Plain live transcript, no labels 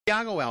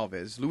Thiago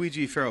Alves,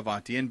 Luigi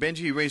Fioravanti, and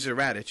Benji Razor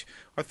Radic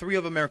are three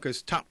of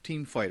America's top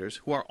team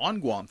fighters who are on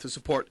Guam to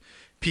support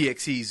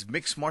PXC's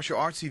mixed martial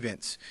arts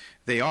events.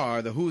 They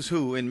are the who's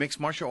who in mixed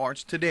martial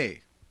arts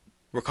today.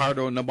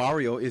 Ricardo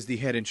Nabario is the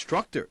head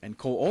instructor and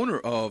co-owner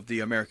of the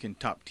American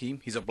top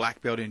team. He's a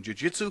black belt in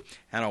jiu-jitsu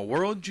and a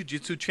world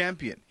jiu-jitsu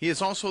champion. He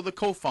is also the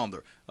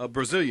co-founder of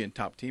Brazilian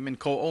top team and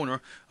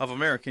co-owner of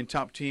American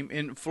top team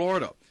in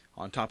Florida.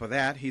 On top of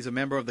that, he's a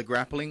member of the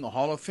Grappling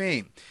Hall of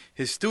Fame.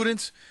 His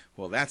students,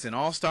 well, that's an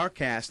all-star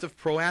cast of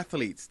pro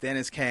athletes: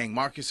 Dennis Kang,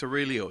 Marcus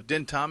Aurelio,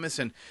 Den Thomas,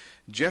 and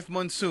Jeff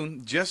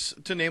Monsoon,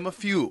 just to name a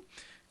few.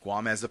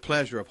 Guam has the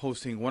pleasure of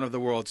hosting one of the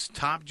world's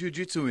top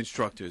jiu-jitsu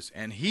instructors,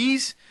 and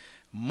he's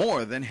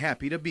more than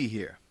happy to be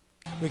here.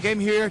 We came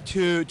here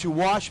to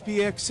watch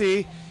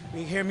PXC.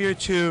 We came here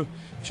to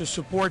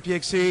support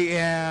PXC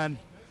and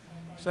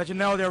so that you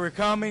know that we're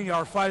coming,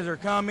 our fighters are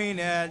coming,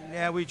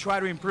 and we try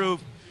to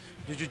improve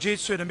the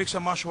jiu-jitsu and the mixed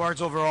martial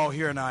arts overall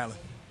here in Ireland.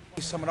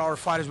 Some of our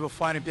fighters will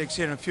fight in PXC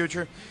in the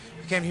future.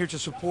 We came here to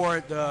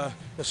support the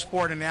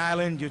sport in the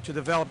island, to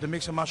develop the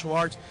mixed martial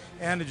arts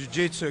and the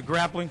jiu-jitsu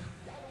grappling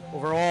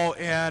overall,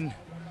 and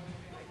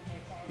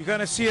you're going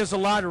to see us a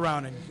lot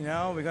around it. You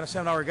know, we're going to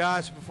send our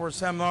guys before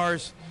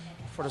seminars,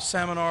 for the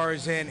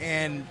seminars,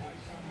 and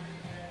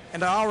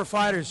our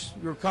fighters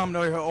will come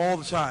here all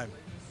the time.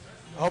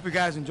 I hope you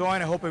guys enjoy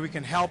it. I hope we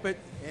can help it.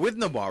 With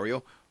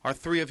Nabario are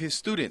three of his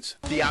students.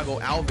 Thiago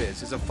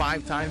Alves is a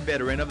five-time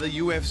veteran of the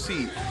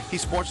UFC. He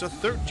sports a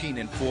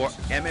 13-4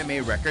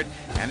 MMA record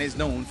and is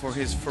known for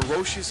his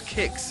ferocious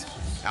kicks.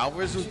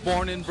 Alves was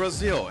born in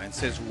Brazil and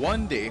says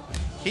one day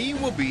he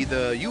will be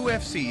the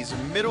UFC's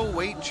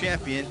middleweight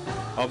champion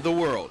of the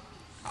world.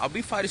 I've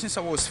been fighting since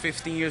I was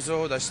 15 years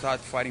old. I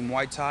started fighting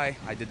Muay Thai.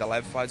 I did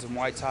 11 fights of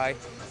Muay Thai.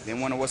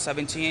 Then when I was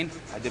 17,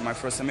 I did my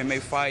first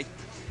MMA fight.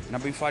 And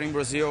I've been fighting in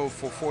Brazil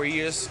for 4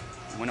 years.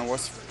 When I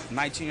was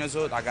 19 years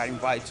old, I got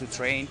invited to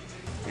train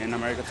in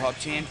American Top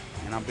Team.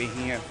 And I've been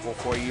here for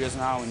 4 years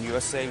now in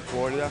USA, in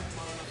Florida.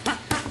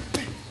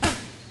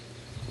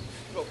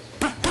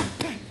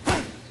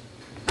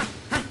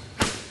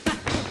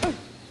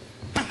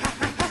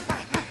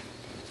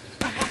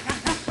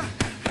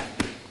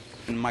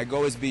 My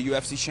goal is to be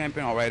UFC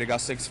champion. I already got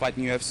 6 fights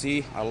in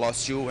UFC. I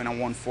lost 2 and I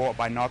won 4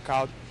 by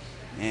knockout.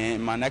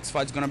 And my next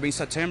fight is going to be in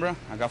September.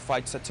 I got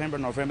fights September,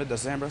 November,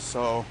 December.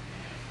 So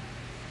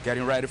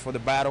getting ready for the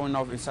battle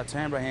in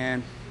September,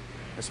 and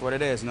that's what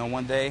it is. You know,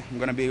 one day I'm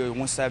going to be a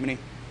 170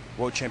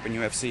 world champion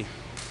UFC.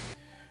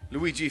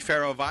 Luigi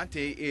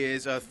Fioravanti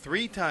is a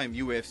 3-time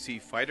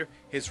UFC fighter.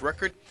 His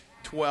record,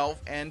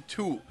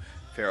 12-2.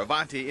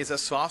 Fioravanti is a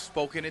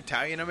soft-spoken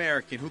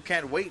Italian-American who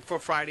can't wait for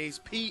Friday's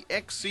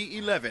PXC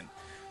 11.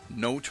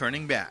 No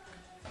turning back.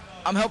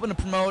 I'm helping to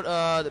promote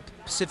the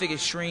Pacific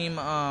Extreme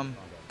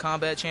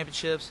Combat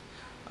Championships.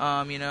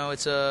 You know,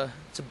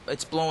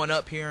 it's blowing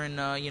up here in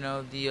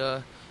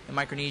in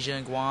Micronesia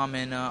and Guam,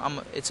 and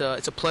it's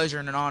a pleasure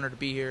and an honor to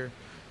be here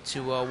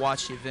to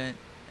watch the event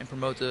and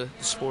promote the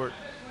sport.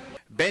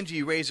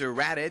 Benji Razor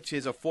Radic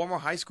is a former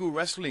high school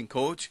wrestling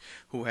coach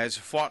who has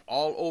fought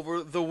all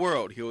over the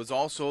world. He was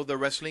also the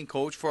wrestling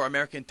coach for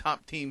American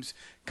Top Team's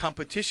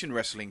competition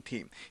wrestling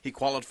team. He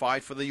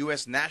qualified for the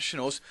U.S.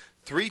 Nationals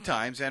 3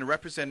 times and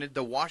represented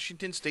the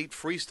Washington State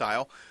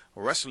Freestyle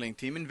wrestling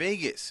team in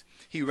Vegas.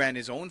 He ran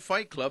his own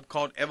fight club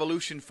called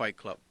Evolution Fight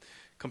Club.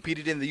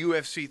 Competed in the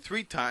UFC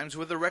 3 times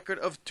with a record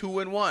of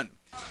 2-1.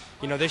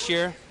 You know, this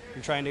year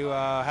I'm trying to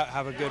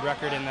have a good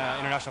record in the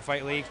International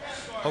Fight League.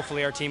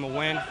 Hopefully our team will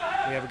win.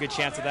 We have a good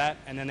chance of that.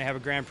 And then they have a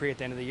Grand Prix at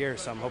the end of the year,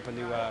 so I'm hoping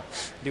to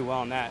do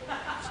well in that.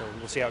 So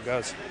we'll see how it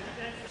goes.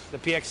 The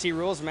PXC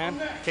rules,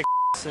 man. Kick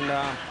and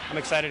I'm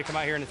excited to come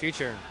out here in the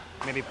future.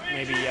 Maybe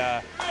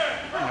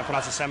put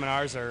on some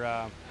seminars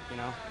or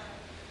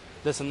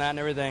this and that and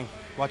everything.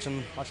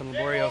 Watching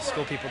Laborio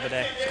school people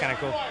today. It's kind of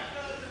cool.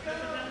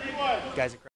 Guys.